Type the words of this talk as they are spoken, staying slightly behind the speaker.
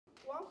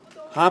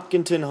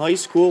Hopkinton High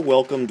School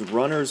welcomed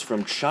runners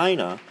from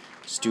China.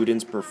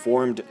 Students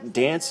performed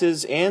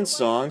dances and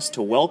songs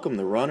to welcome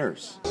the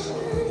runners.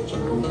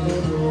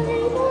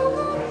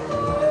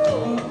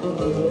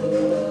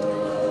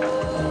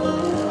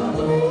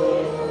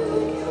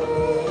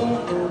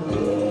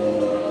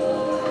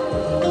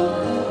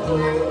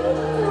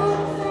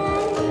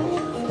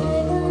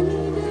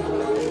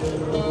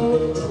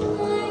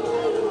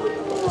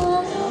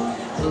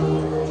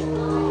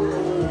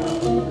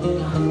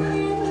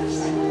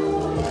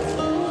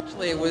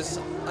 It was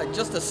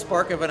just a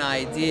spark of an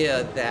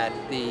idea that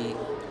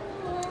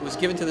was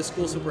given to the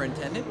school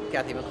superintendent,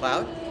 Kathy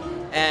McLeod,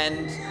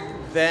 and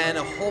then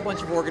a whole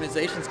bunch of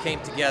organizations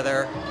came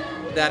together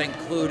that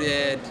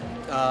included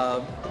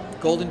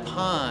Golden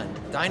Pond,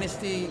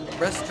 Dynasty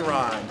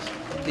Restaurant,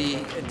 the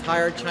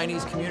entire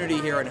Chinese community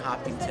here in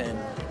Hopkinton,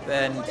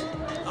 and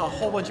a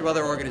whole bunch of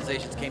other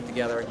organizations came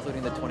together,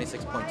 including the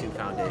 26.2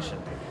 Foundation,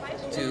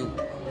 to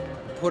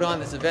put on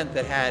this event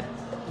that had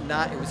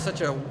it was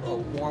such a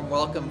warm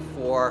welcome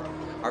for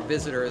our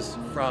visitors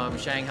from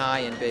Shanghai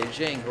and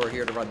Beijing who are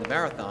here to run the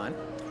marathon,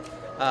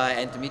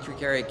 and Dmitry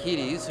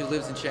Kyriakides, who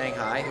lives in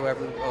Shanghai.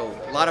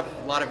 A lot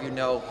of you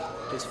know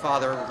his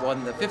father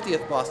won the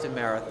 50th Boston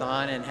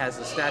Marathon and has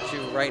a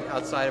statue right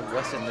outside of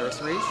Weston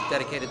Nurseries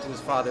dedicated to his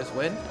father's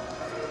win.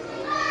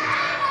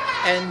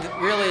 And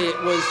really,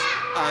 it was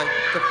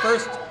the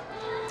first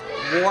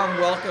warm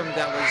welcome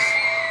that was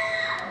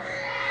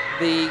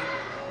the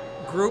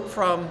group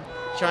from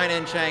China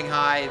and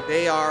Shanghai.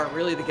 They are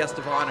really the guest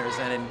of honors,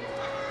 and in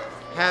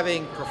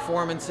having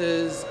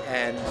performances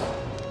and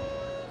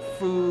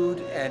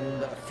food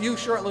and a few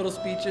short little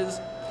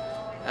speeches,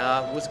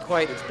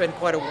 it's been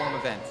quite a warm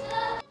event.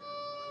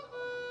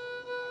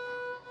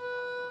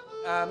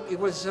 It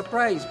was a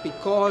surprise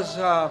because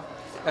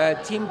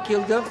Tim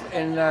Kilduff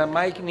and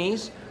Mike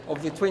Neese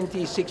of the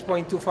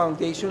 26.2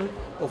 Foundation,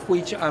 of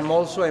which I'm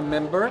also a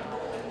member,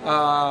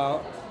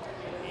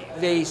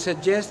 they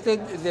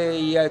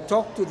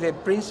talked to the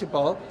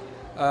principal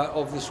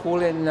of the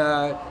school, and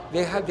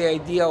they had the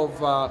idea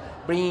of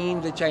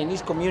bringing the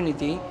Chinese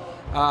community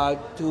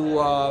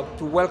to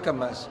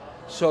welcome us.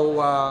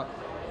 So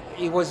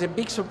it was a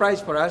big surprise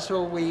for us,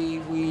 so we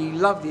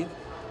loved it,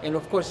 and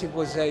of course it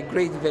was a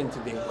great event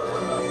today.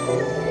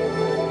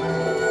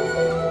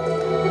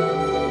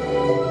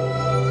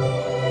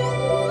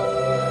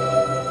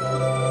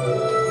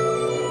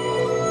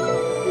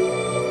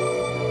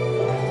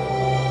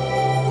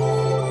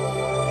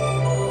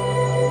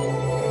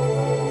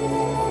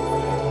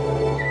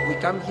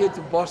 Come here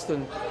to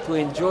Boston to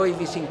enjoy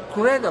this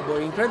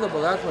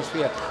incredible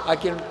atmosphere. I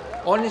can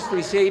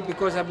honestly say,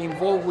 because I'm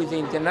involved with the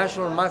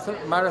international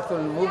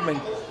marathon movement,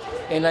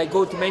 and I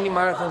go to many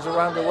marathons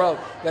around the world,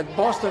 that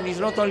Boston is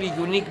not only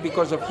unique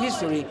because of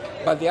history,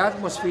 but the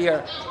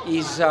atmosphere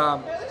is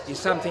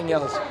something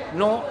else.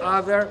 No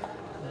other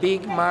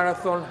big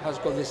marathon has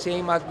got the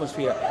same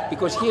atmosphere,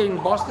 because here in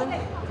Boston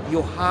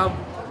you have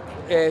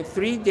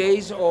 3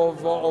 days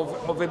of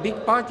a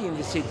big party in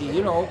the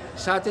city,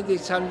 Saturday,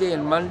 Sunday,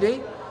 and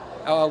Monday,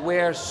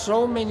 where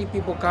so many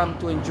people come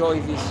to enjoy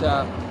this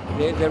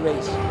the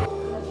race.